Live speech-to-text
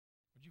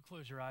Would you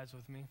close your eyes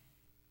with me?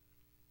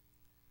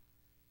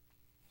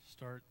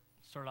 Start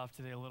off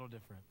today a little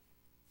different.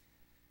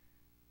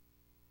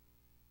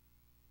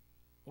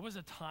 What was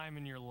a time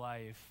in your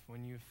life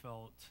when you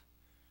felt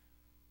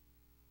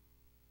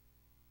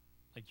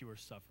like you were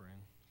suffering,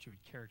 that you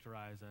would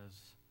characterize as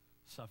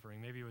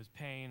suffering? Maybe it was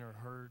pain or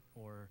hurt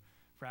or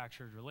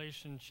fractured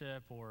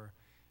relationship or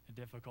a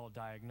difficult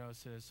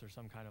diagnosis or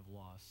some kind of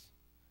loss.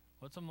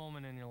 What's a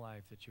moment in your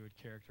life that you would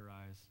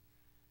characterize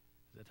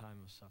as a time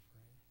of suffering?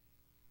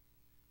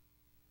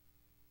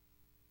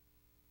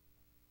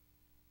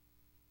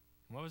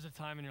 What was a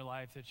time in your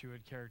life that you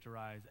would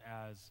characterize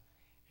as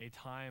a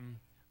time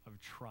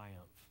of triumph,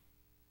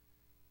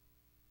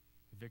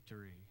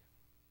 victory,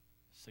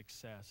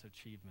 success,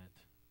 achievement,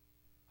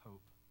 hope?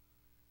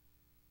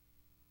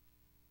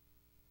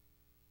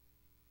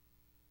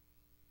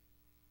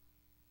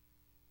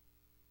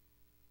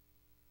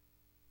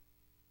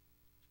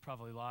 There's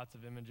probably lots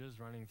of images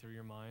running through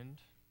your mind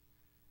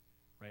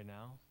right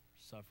now,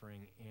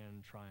 suffering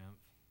and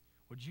triumph.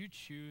 Would you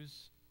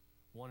choose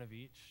one of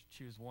each?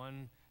 Choose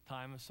one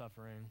time of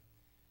suffering,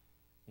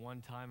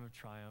 one time of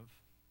triumph,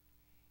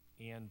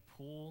 and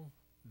pull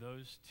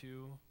those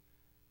two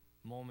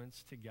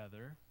moments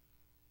together,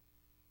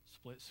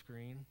 split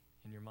screen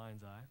in your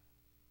mind's eye.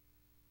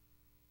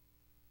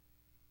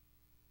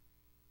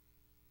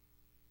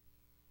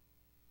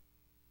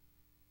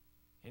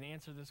 And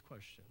answer this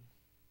question.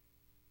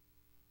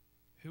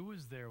 Who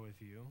was there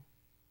with you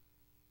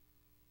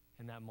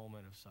in that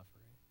moment of suffering?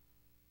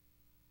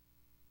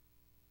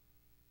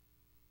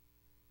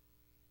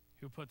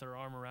 Who put their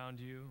arm around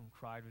you and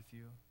cried with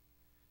you?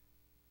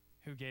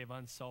 Who gave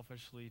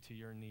unselfishly to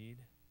your need?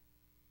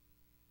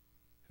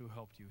 Who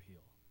helped you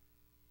heal?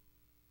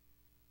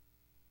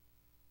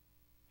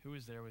 Who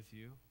was there with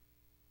you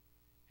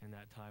in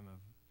that time of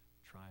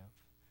triumph?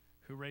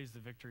 Who raised the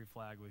victory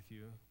flag with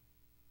you?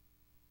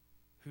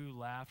 Who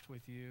laughed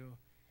with you,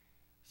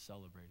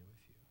 celebrated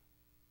with you?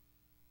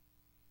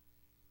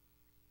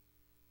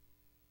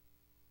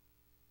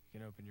 You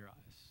can open your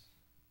eyes.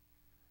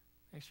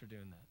 Thanks for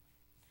doing that.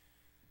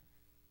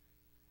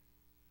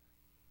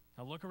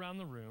 Now look around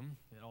the room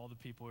at all the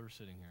people who are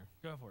sitting here.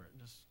 Go for it.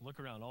 Just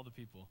look around, all the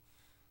people.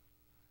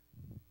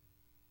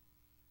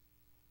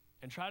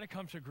 And try to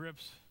come to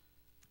grips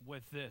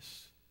with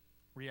this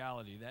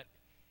reality that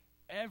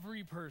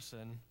every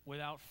person,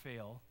 without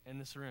fail, in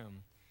this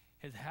room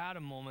has had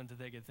a moment that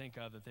they could think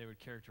of that they would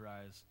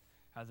characterize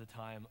as a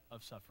time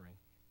of suffering.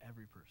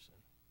 Every person.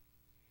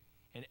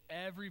 And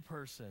every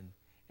person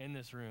in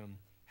this room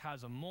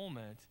has a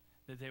moment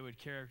that they would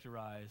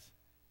characterize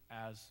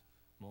as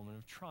a moment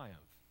of triumph.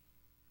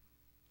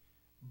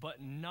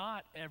 But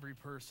not every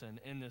person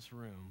in this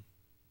room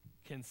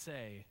can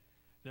say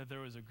that there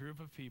was a group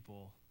of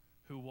people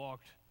who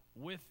walked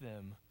with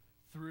them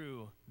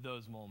through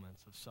those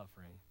moments of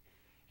suffering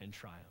and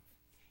triumph.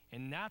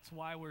 And that's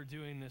why we're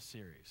doing this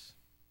series,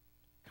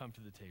 Come to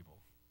the Table.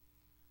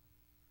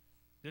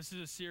 This is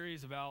a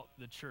series about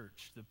the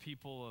church, the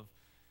people of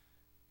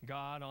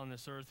God on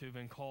this earth who've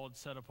been called,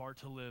 set apart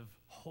to live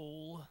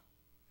whole,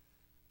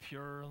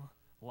 pure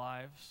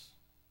lives.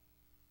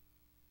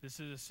 This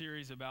is a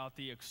series about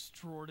the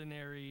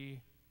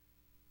extraordinary,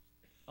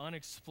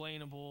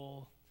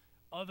 unexplainable,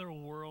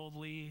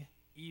 otherworldly,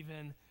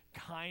 even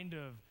kind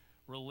of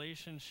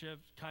relationship,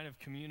 kind of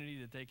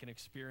community that they can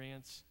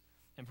experience,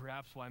 and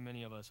perhaps why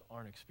many of us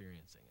aren't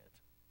experiencing it.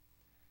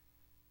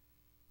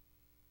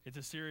 It's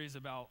a series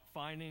about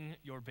finding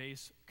your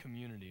base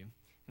community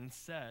and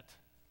set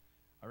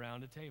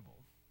around a table.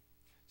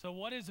 So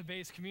what is a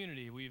base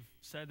community? We've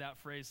said that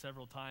phrase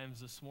several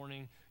times this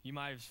morning. You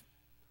might have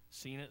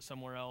seen it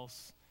somewhere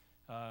else.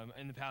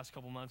 In the past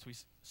couple months, we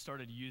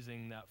started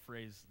using that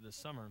phrase this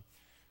summer.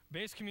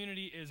 Base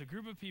community is a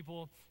group of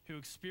people who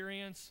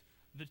experience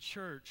the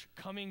church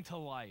coming to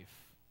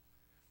life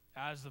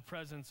as the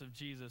presence of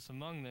Jesus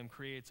among them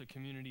creates a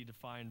community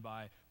defined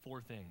by four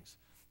things: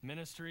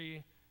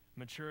 ministry,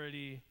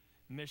 maturity,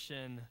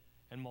 mission,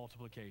 and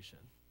multiplication.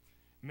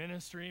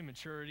 Ministry,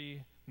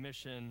 maturity,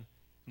 mission,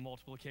 and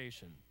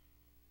multiplication.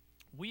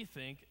 We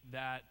think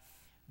that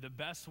the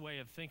best way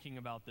of thinking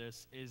about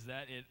this is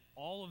that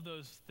all of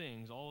those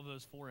things, all of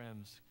those four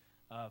M's,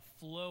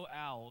 flow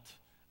out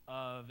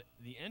of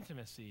the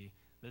intimacy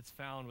that's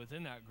found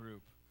within that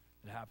group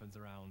that happens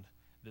around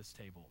this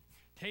table.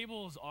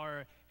 Tables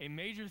are a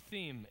major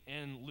theme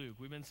in Luke.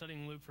 We've been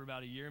studying Luke for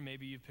about a year.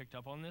 Maybe you've picked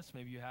up on this,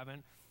 maybe you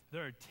haven't.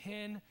 There are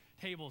 10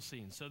 table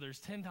scenes. So there's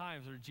 10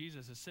 times where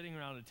Jesus is sitting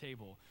around a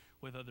table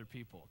with other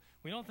people.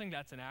 We don't think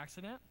that's an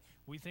accident.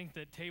 We think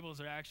that tables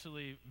are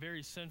actually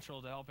very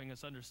central to helping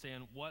us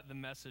understand what the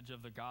message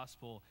of the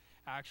gospel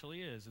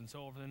actually is. And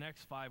so over the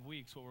next 5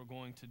 weeks, what we're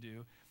going to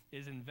do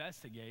is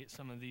investigate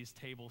some of these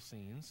table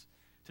scenes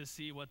to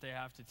see what they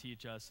have to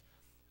teach us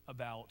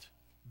about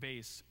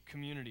base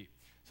community.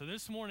 So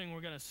this morning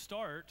we're going to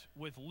start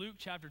with Luke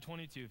chapter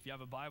 22. If you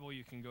have a Bible,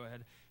 you can go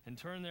ahead and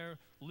turn there.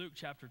 Luke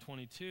chapter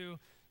 22.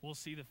 We'll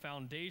see the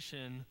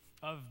foundation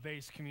of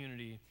base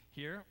community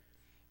here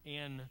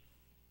and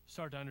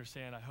start to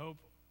understand, I hope,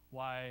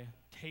 why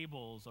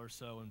tables are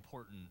so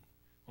important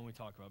when we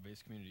talk about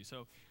base community.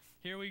 So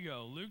here we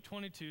go. Luke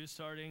 22,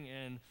 starting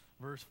in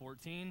verse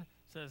 14,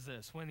 says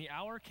this: When the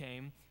hour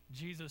came,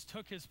 Jesus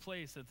took his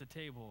place at the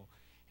table,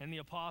 and the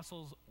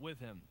apostles with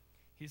him.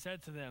 He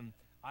said to them,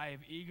 I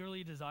have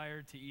eagerly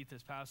desired to eat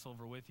this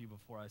Passover with you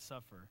before I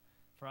suffer.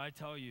 For I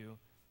tell you,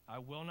 I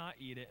will not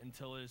eat it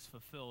until it is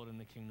fulfilled in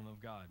the kingdom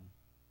of God.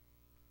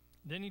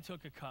 Then he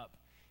took a cup,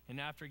 and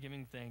after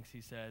giving thanks,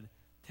 he said,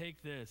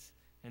 Take this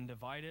and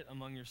divide it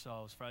among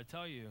yourselves. For I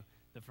tell you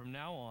that from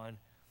now on,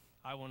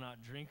 I will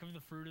not drink of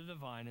the fruit of the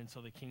vine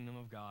until the kingdom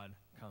of God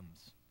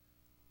comes.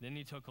 Then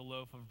he took a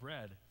loaf of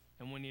bread,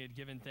 and when he had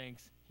given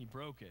thanks, he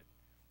broke it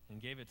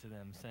and gave it to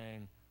them,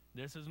 saying,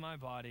 This is my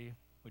body,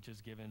 which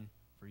is given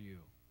for you.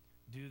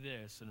 Do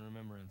this in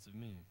remembrance of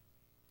me.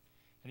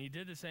 And he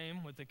did the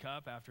same with the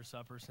cup after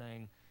supper,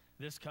 saying,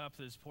 This cup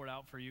that is poured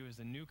out for you is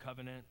the new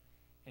covenant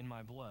in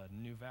my blood, a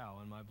new vow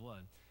in my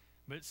blood.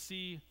 But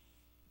see,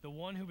 the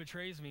one who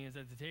betrays me is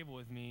at the table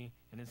with me,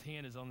 and his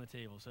hand is on the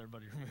table. So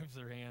everybody removes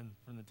their hand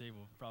from the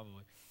table,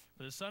 probably.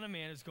 For the Son of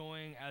Man is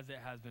going as it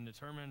has been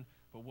determined,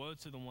 but woe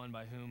to the one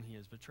by whom he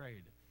is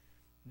betrayed.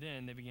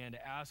 Then they began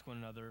to ask one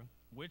another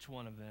which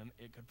one of them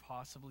it could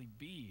possibly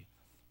be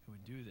who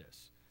would do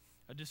this.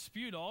 A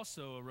dispute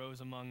also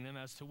arose among them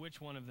as to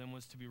which one of them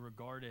was to be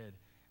regarded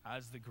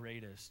as the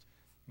greatest.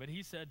 But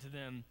he said to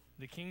them,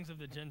 The kings of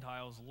the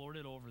Gentiles lord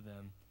it over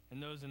them,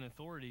 and those in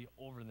authority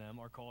over them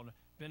are called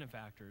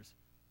benefactors.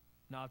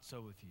 Not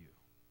so with you.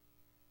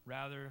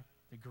 Rather,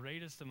 the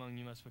greatest among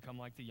you must become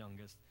like the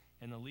youngest,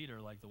 and the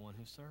leader like the one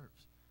who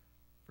serves.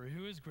 For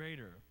who is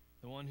greater,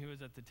 the one who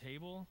is at the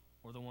table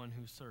or the one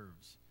who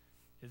serves?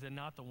 Is it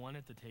not the one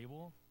at the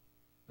table?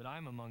 But I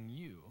am among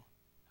you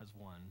as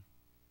one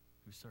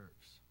who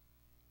serves.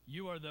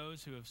 You are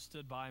those who have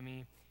stood by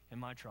me in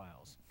my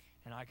trials,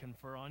 and I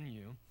confer on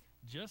you,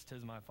 just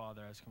as my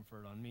Father has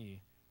conferred on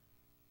me,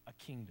 a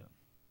kingdom,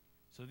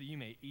 so that you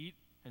may eat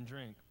and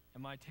drink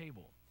at my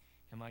table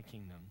in my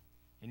kingdom,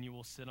 and you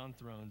will sit on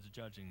thrones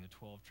judging the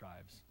 12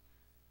 tribes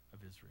of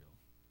Israel.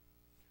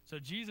 So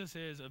Jesus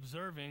is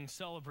observing,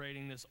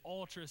 celebrating this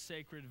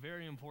ultra-sacred,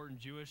 very important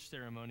Jewish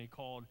ceremony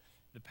called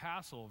the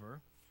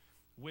Passover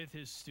with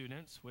his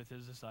students, with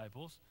his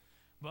disciples.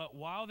 But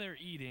while they're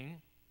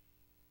eating,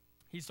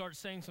 he starts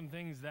saying some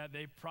things that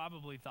they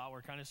probably thought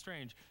were kind of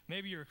strange.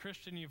 Maybe you're a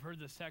Christian, you've heard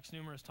this text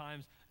numerous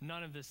times.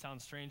 None of this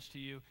sounds strange to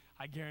you.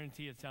 I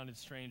guarantee it sounded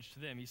strange to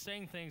them. He's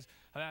saying things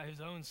about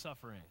his own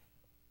suffering.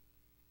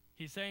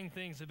 He's saying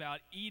things about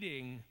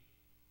eating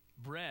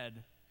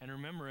bread in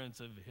remembrance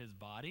of his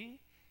body.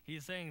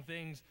 He's saying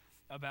things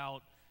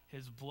about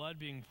his blood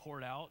being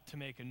poured out to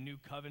make a new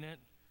covenant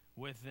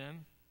with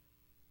them.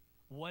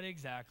 What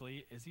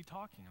exactly is he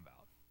talking about?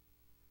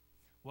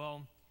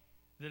 Well,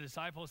 the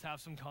disciples have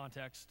some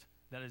context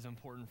that is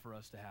important for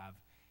us to have,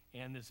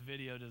 and this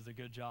video does a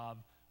good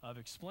job of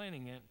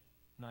explaining it,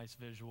 nice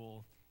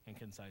visual and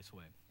concise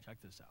way. Check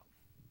this out.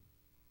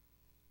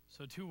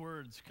 So 2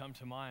 words come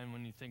to mind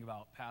when you think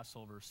about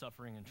Passover: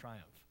 suffering and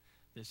triumph.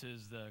 This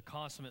is the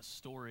consummate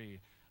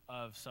story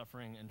of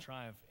suffering and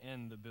triumph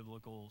in the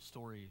biblical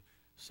story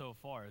so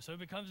far. So it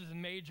becomes this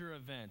major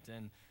event,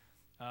 and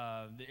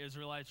the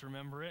Israelites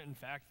remember it. In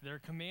fact, they're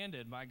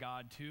commanded by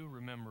God to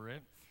remember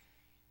it.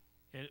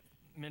 It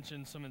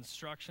mentions some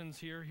instructions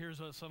here.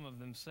 Here's what some of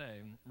them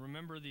say.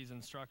 Remember, these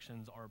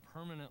instructions are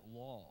permanent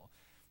law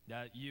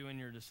that you and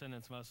your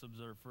descendants must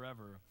observe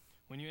forever.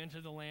 When you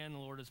enter the land the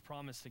Lord has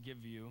promised to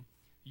give you,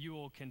 you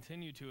will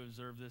continue to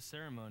observe this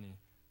ceremony.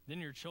 Then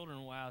your children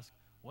will ask,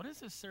 what does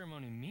this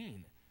ceremony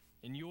mean?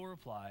 And you will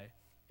reply,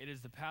 it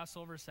is the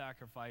Passover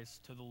sacrifice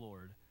to the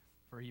Lord,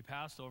 for he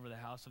passed over the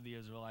house of the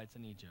Israelites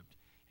in Egypt.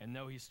 And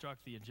though he struck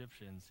the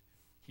Egyptians,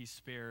 he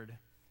spared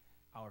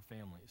our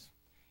families.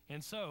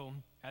 And so,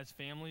 as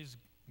families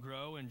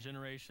grow and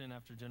generation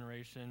after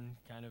generation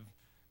kind of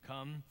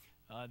come,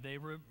 they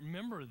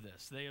remember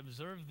this. They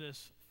observe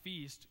this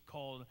feast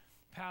called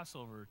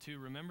Passover to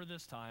remember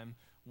this time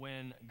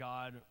when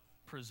God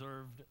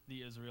preserved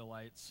the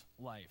Israelites'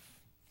 life.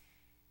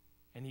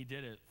 And he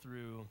did it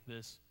through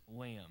this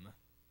lamb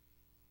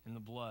and the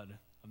blood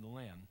of the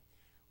lamb.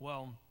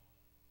 Well,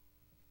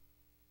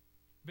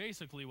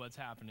 basically what's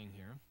happening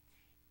here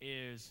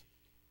is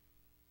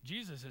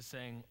Jesus is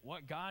saying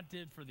what God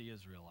did for the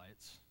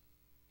Israelites,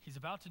 he's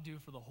about to do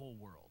for the whole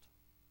world.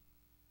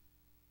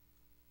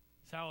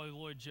 Sally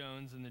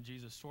Lloyd-Jones in the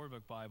Jesus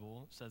Storybook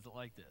Bible says it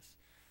like this: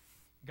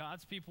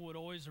 God's people would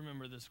always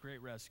remember this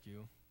great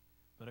rescue,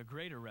 but a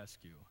greater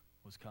rescue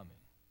was coming.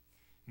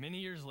 Many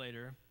years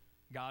later,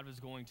 God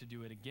was going to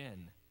do it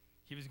again.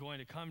 He was going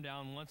to come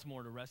down once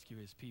more to rescue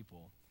his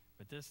people,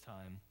 but this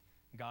time,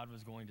 God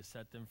was going to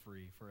set them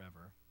free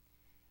forever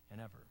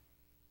and ever.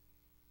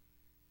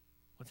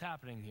 What's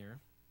happening here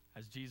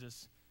as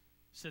Jesus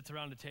sits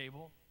around a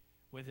table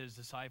with his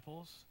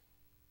disciples,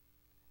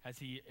 as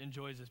he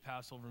enjoys his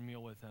Passover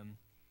meal with them,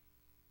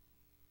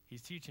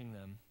 he's teaching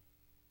them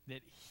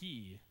that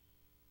he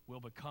will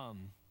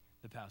become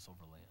the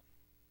Passover lamb.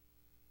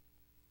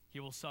 He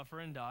will suffer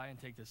and die and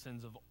take the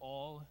sins of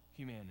all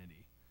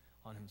humanity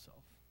on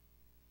himself.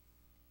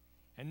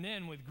 And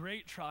then with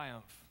great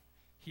triumph,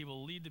 he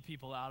will lead the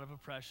people out of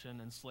oppression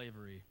and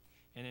slavery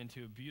and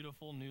into a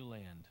beautiful new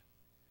land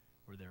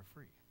where they're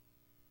free.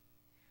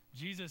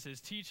 Jesus is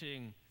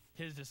teaching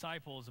his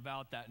disciples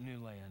about that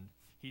new land.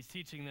 He's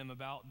teaching them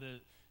about the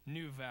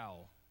new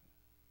vow.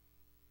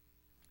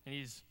 And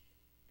he's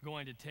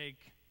going to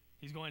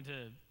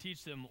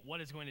teach them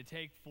what it's going to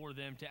take for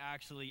them to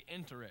actually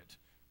enter it,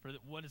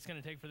 what it's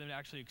going to take for them to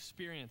actually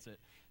experience it.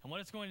 And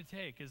what it's going to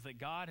take is that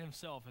God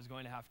himself is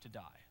going to have to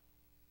die.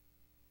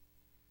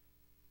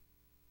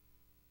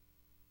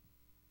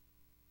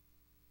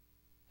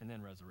 And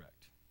then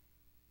resurrect.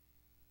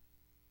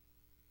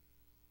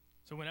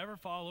 So whenever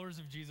followers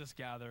of Jesus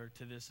gather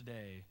to this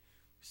day,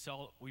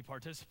 we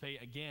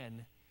participate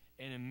again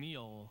in a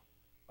meal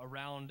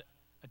around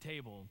a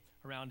table,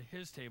 around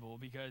his table,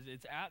 because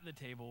it's at the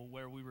table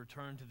where we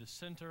return to the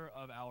center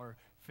of our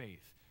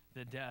faith,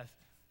 the death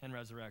and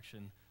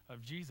resurrection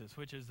of Jesus,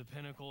 which is the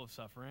pinnacle of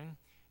suffering,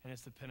 and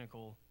it's the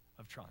pinnacle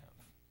of triumph.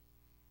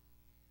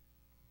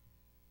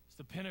 It's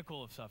the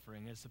pinnacle of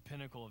suffering. It's the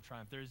pinnacle of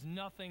triumph. There's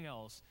nothing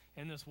else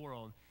in this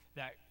world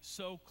that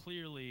so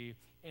clearly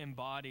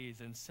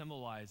embodies and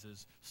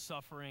symbolizes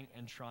suffering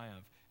and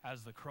triumph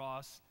as the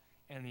cross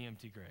and the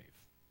empty grave.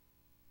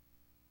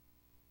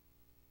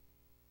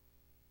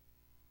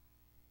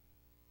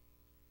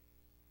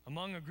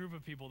 Among a group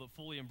of people that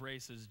fully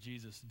embraces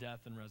Jesus'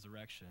 death and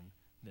resurrection,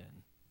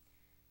 then,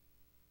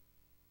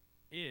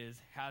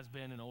 has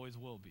been, and always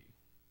will be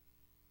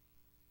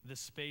the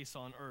space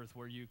on earth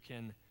where you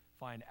can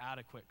find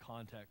adequate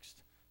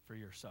context for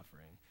your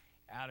suffering,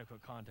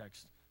 adequate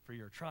context for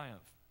your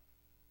triumph.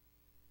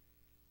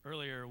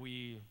 Earlier,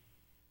 we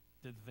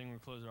did the thing where we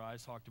closed our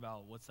eyes, talked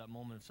about what's that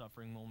moment of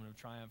suffering, moment of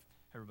triumph.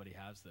 Everybody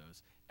has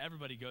those.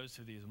 Everybody goes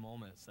through these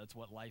moments. That's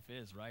what life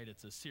is, right?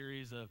 It's a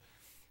series of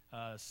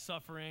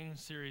suffering,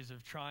 series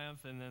of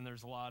triumph, and then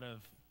there's a lot of,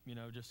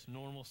 just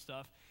normal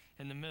stuff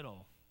in the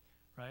middle,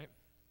 right?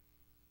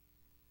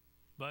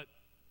 But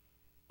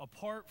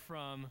apart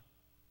from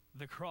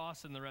the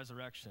cross and the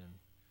resurrection,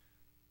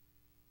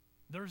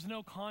 there's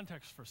no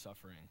context for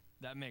suffering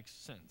that makes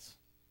sense.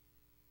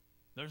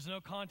 There's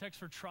no context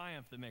for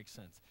triumph that makes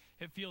sense.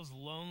 It feels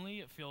lonely,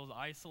 it feels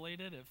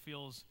isolated, it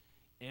feels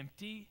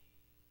empty.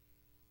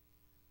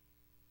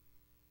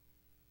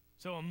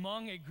 So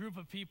among a group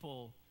of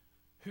people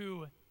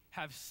who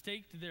have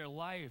staked their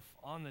life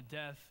on the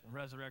death and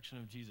resurrection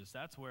of Jesus,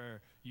 that's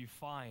where you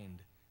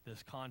find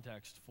this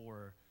context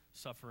for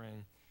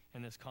suffering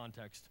and this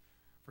context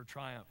for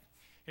triumph.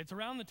 It's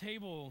around the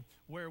table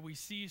where we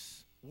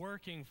cease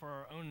working for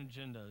our own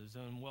agendas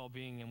and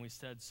well-being, and we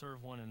instead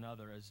serve one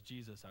another as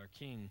Jesus, our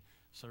King,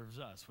 serves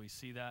us. We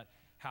see that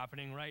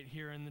happening right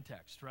here in the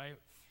text, right?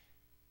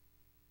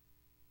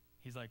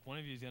 He's like, one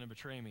of you is going to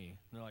betray me.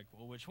 And they're like,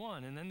 well, which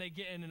one? And then they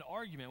get in an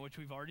argument, which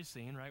we've already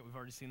seen, right? We've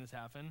already seen this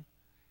happen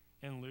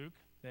in Luke.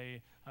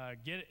 They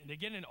get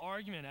in an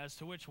argument as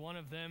to which one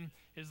of them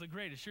is the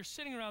greatest. You're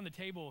sitting around the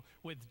table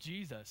with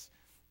Jesus,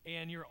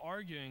 and you're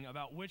arguing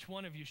about which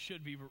one of you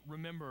should be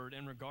remembered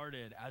and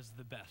regarded as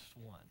the best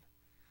one.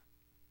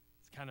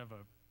 It's kind of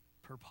a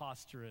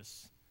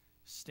preposterous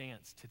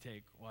stance to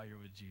take while you're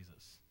with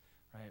Jesus,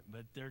 right?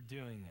 But they're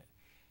doing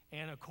it.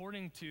 And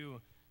according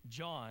to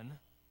John,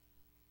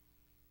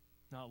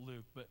 not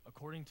Luke, but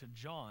according to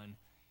John,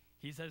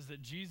 he says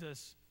that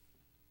Jesus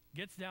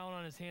gets down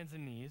on his hands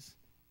and knees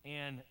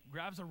and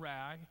grabs a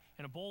rag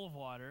and a bowl of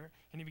water,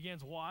 and he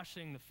begins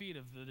washing the feet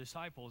of the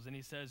disciples, and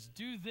he says,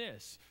 do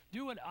this,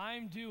 do what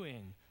I'm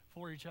doing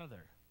for each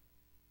other.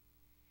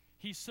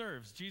 He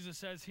serves. Jesus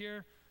says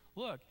here,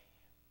 look,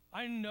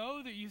 I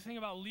know that you think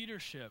about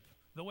leadership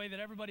the way that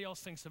everybody else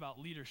thinks about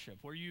leadership,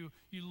 where you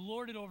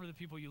lord it over the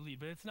people you lead,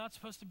 but it's not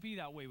supposed to be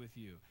that way with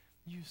you.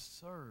 You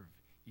serve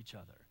each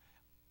other.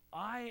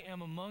 I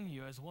am among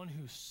you as one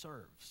who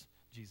serves,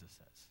 Jesus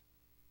says.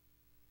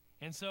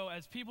 And so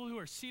as people who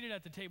are seated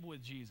at the table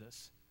with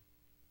Jesus,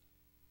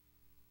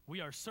 we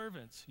are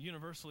servants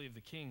universally of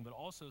the King, but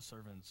also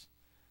servants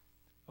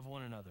of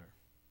one another.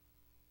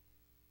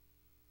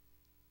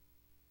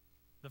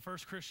 The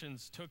first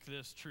Christians took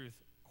this truth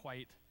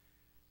quite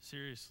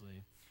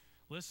seriously.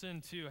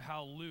 Listen to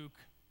how Luke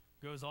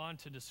goes on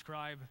to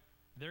describe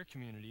their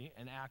community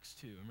in Acts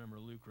 2. Remember,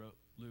 Luke wrote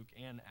Luke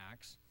and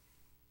Acts.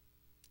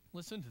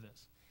 Listen to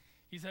this.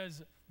 He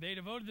says, they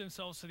devoted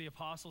themselves to the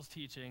apostles'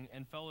 teaching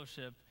and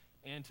fellowship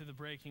and to the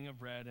breaking of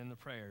bread and the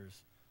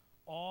prayers.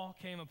 All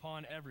came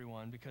upon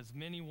everyone because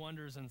many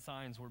wonders and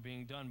signs were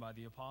being done by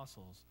the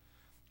apostles.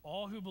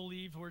 All who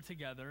believed were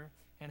together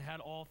and had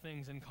all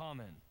things in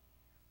common.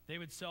 They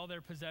would sell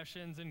their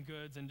possessions and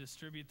goods and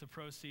distribute the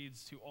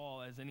proceeds to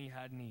all as any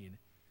had need.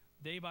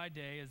 Day by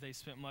day, as they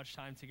spent much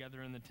time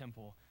together in the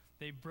temple,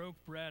 they broke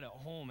bread at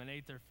home and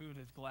ate their food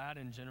with glad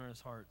and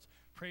generous hearts,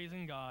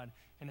 praising God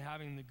and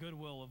having the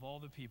goodwill of all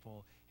the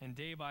people. And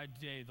day by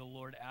day, the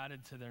Lord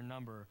added to their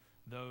number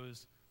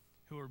those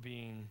who were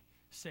being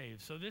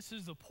saved. So this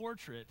is the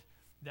portrait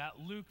that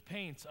Luke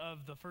paints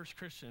of the first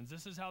Christians.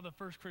 This is how the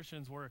first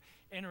Christians were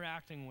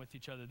interacting with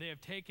each other. They have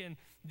taken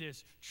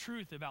this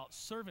truth about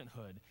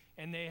servanthood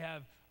and they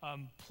have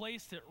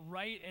placed it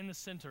right in the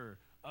center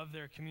of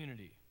their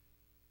community.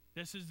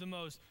 This is the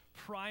most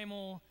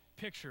primal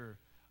picture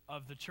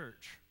of the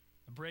church.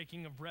 The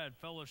breaking of bread,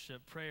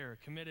 fellowship, prayer,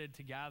 committed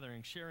to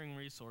gathering, sharing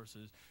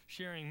resources,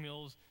 sharing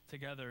meals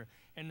together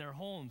in their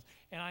homes.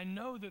 And I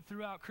know that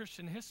throughout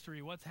Christian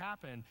history, what's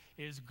happened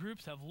is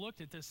groups have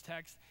looked at this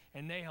text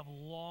and they have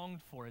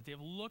longed for it. They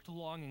have looked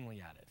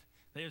longingly at it.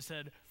 They have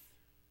said,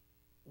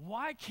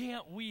 why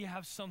can't we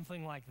have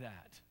something like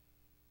that?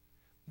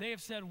 They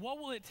have said, what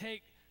will it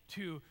take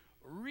to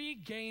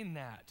regain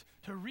that,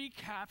 to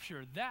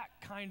recapture that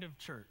kind of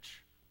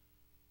church?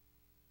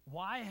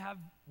 Why have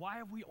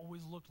we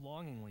always looked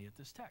longingly at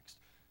this text?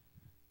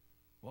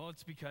 Well,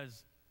 it's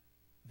because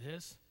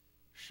this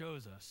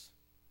shows us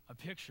a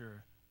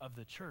picture of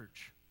the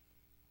church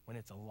when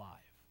it's alive.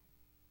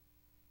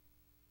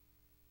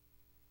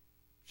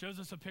 Shows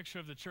us a picture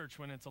of the church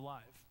when it's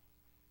alive.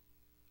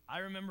 I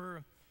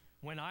remember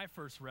when I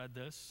first read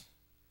this,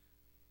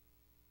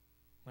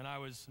 when I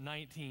was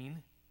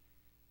 19,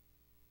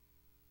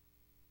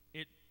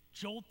 it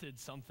jolted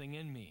something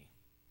in me.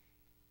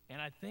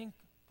 And I think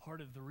part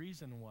of the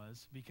reason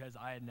was because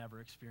I had never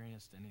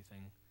experienced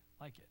anything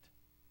like it.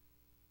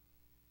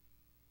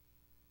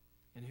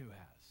 And who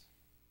has?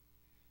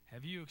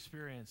 Have you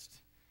experienced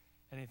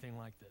anything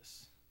like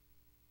this?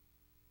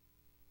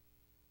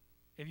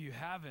 If you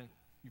haven't,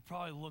 you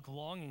probably look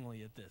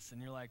longingly at this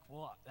and you're like,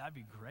 well, that'd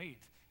be great.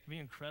 It'd be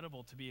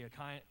incredible to be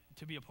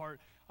a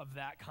part of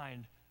that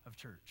kind of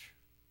church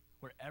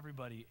where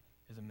everybody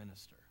is a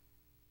minister.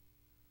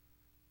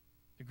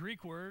 The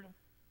Greek word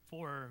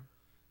for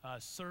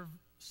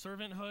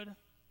servanthood,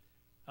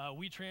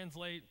 we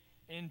translate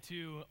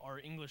into our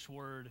English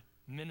word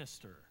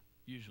minister,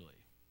 usually,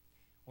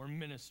 or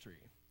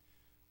ministry,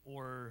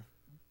 or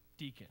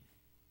deacon.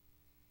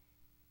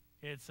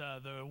 It's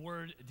the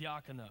word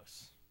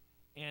diakonos,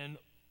 and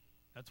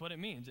that's what it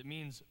means. It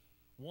means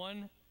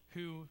one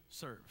who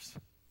serves.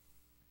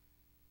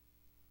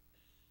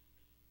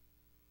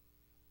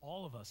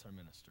 All of us are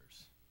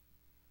ministers.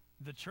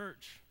 The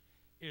church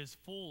is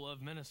full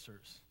of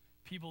ministers,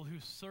 people who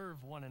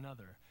serve one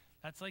another.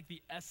 That's like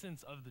the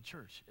essence of the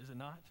church, is it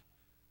not?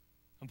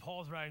 And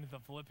Paul's writing to the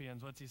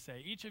Philippians, what's he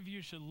say? Each of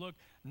you should look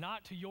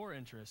not to your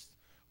interests,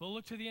 but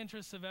look to the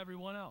interests of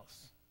everyone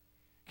else.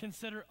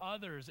 Consider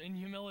others in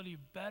humility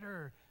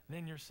better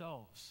than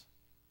yourselves.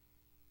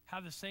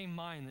 Have the same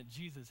mind that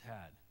Jesus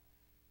had.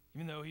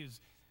 Even though he was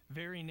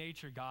very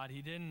nature God,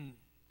 he didn't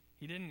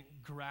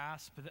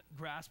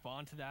grasp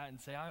onto that and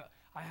say,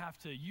 I have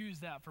to use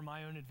that for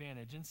my own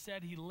advantage.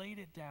 Instead, he laid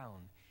it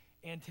down,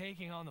 and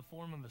taking on the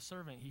form of a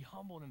servant, he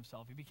humbled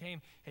himself. He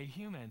became a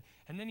human,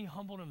 and then he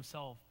humbled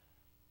himself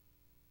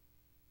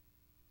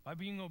by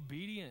being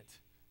obedient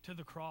to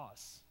the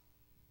cross.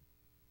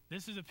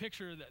 This is a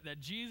picture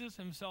that Jesus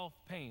himself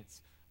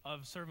paints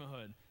of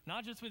servanthood,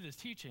 not just with his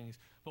teachings,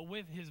 but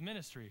with his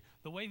ministry,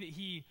 the way that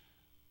he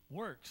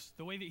works,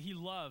 the way that he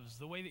loves,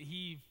 the way that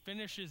he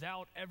finishes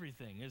out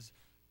everything is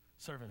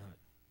servanthood.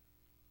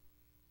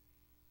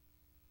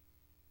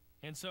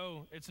 And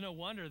so it's no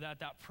wonder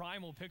that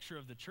primal picture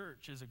of the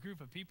church is a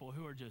group of people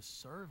who are just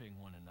serving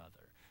one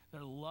another.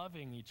 They're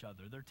loving each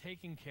other. They're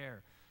taking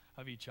care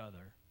of each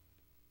other.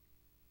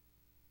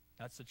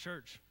 That's the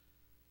church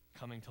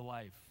coming to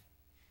life.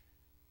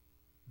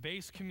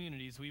 Base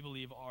communities, we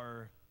believe,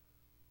 are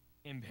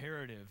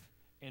imperative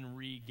in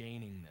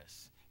regaining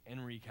this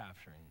and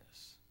recapturing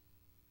this.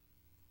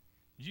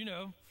 Did you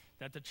know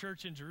that the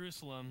church in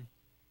Jerusalem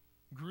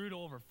grew to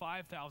over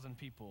 5,000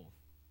 people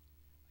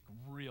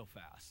real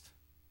fast?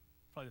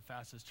 Probably the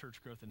fastest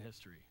church growth in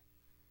history.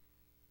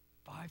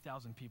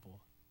 5,000 people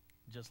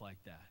just like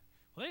that.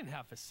 Well, they didn't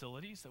have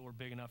facilities that were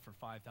big enough for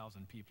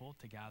 5,000 people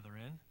to gather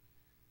in.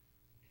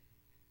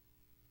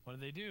 What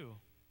did they do?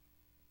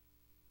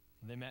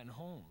 They met in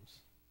homes,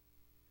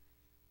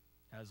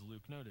 as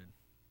Luke noted.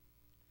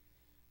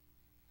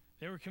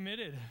 They were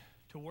committed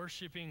to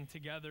worshiping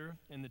together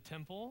in the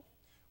temple,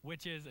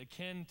 which is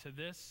akin to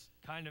this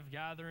kind of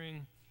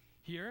gathering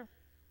here.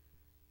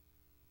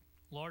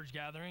 Large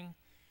gathering.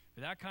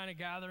 But that kind of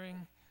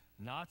gathering,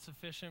 not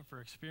sufficient for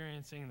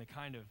experiencing the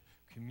kind of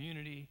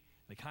community,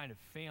 the kind of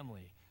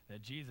family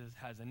that Jesus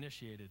has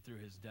initiated through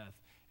his death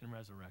and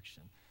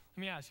resurrection.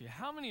 Let me ask you,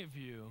 how many of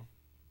you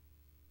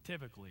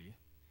typically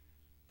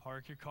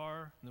park your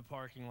car in the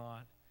parking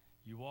lot,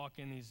 you walk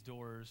in these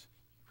doors,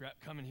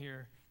 come in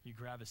here, you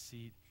grab a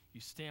seat, you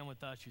stand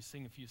with us, you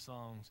sing a few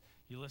songs,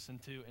 you listen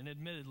to an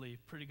admittedly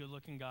pretty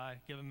good-looking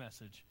guy give a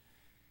message,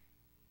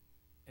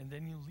 and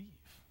then you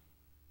leave.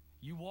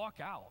 You walk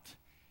out,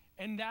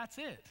 and that's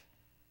it.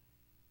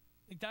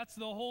 Like, that's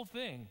the whole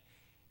thing.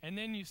 And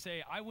then you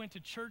say, I went to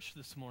church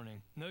this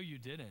morning. No, you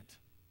didn't.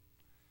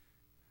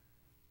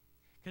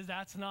 Because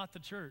that's not the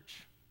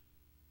church.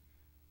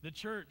 The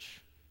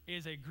church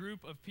is a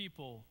group of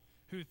people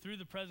who, through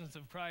the presence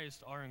of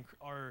Christ,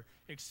 are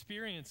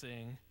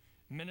experiencing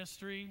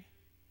ministry,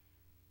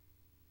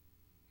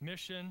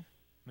 mission,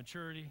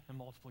 maturity, and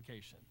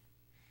multiplication.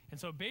 And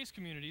so base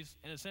communities,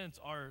 in a sense,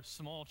 are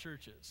small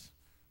churches.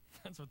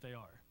 That's what they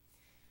are.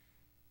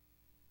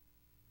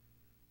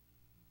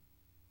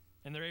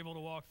 And they're able to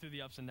walk through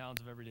the ups and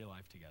downs of everyday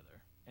life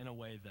together in a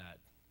way that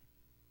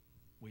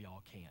we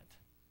all can't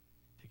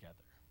together.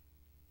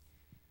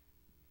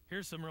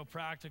 Here's some real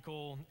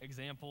practical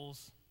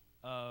examples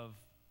of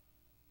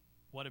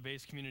what a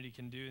base community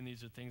can do, and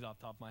these are things off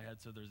the top of my head,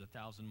 so there's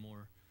 1,000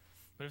 more.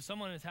 But if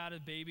someone has had a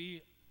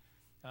baby,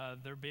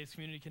 their base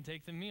community can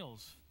take them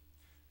meals.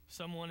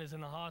 Someone is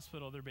in the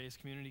hospital, their base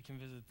community can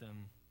visit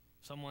them.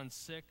 Someone's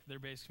sick, their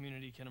base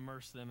community can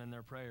immerse them in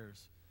their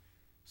prayers.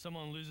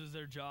 Someone loses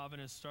their job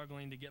and is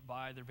struggling to get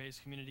by, their base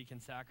community can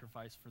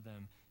sacrifice for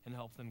them and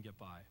help them get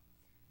by.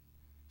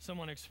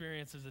 Someone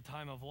experiences a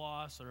time of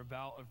loss or a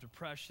bout of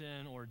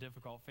depression or a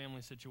difficult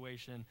family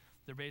situation,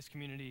 their base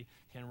community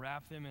can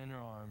wrap them in their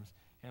arms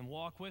and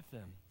walk with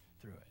them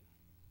through it.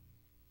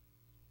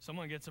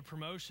 Someone gets a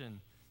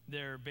promotion,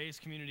 their base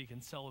community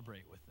can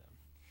celebrate with them.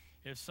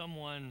 If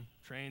someone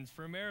trains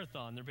for a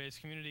marathon, their base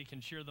community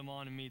can cheer them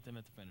on and meet them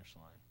at the finish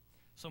line.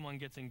 Someone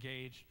gets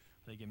engaged,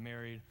 or they get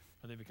married,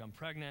 or they become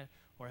pregnant,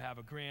 or have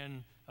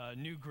a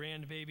new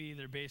grandbaby,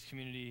 their base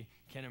community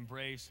can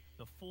embrace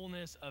the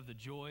fullness of the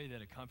joy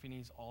that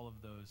accompanies all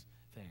of those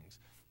things.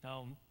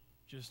 Now,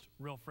 just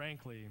real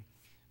frankly,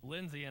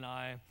 Lindsay and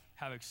I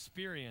have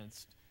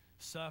experienced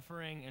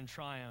suffering and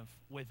triumph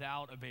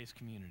without a base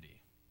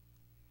community.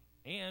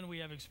 And we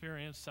have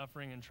experienced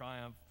suffering and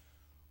triumph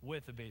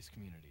with a base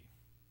community.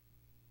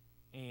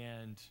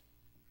 And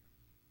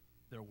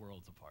they're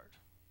worlds apart.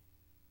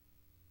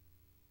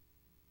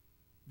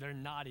 They're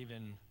not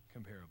even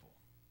comparable.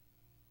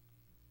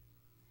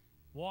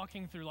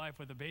 Walking through life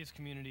with a base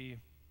community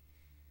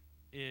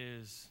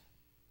is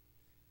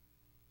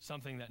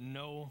something that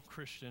no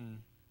Christian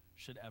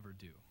should ever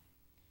do.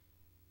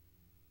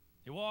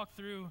 They walk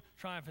through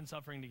triumph and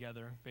suffering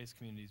together, base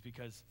communities,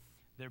 because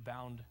they're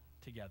bound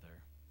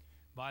together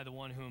by the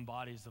one who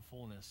embodies the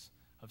fullness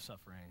of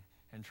suffering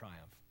and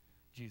triumph,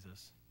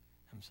 Jesus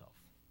himself.